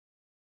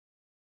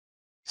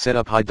Set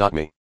up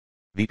hide.me.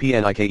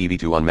 VPN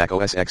IKEv2 on Mac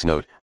OS X.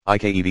 Note,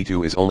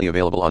 IKEv2 is only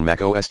available on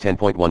Mac OS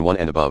 10.11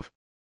 and above.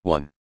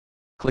 1.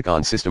 Click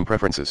on System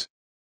Preferences.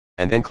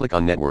 And then click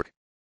on Network.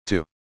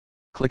 2.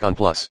 Click on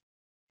Plus.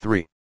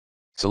 3.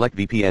 Select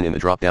VPN in the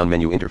drop-down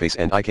menu interface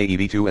and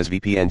IKEv2 as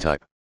VPN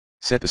type.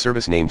 Set the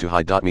service name to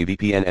hide.me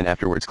VPN and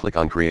afterwards click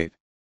on Create.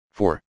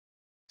 4.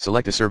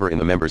 Select a server in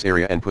the members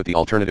area and put the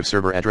alternative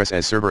server address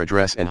as server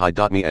address and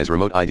hide.me as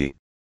remote ID.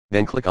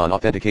 Then click on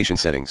Authentication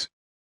Settings.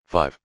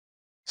 5.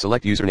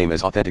 Select username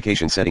as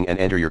authentication setting and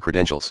enter your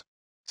credentials.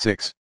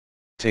 6.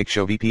 Take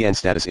Show VPN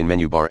Status in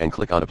menu bar and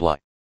click on Apply.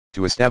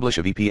 To establish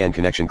a VPN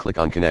connection, click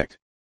on Connect.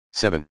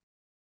 7.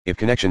 If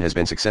connection has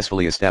been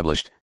successfully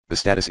established, the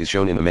status is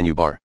shown in the menu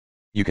bar.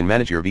 You can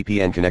manage your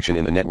VPN connection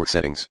in the network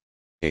settings.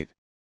 8.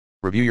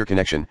 Review your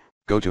connection.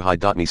 Go to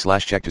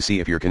hide.me/check to see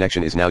if your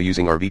connection is now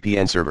using our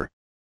VPN server.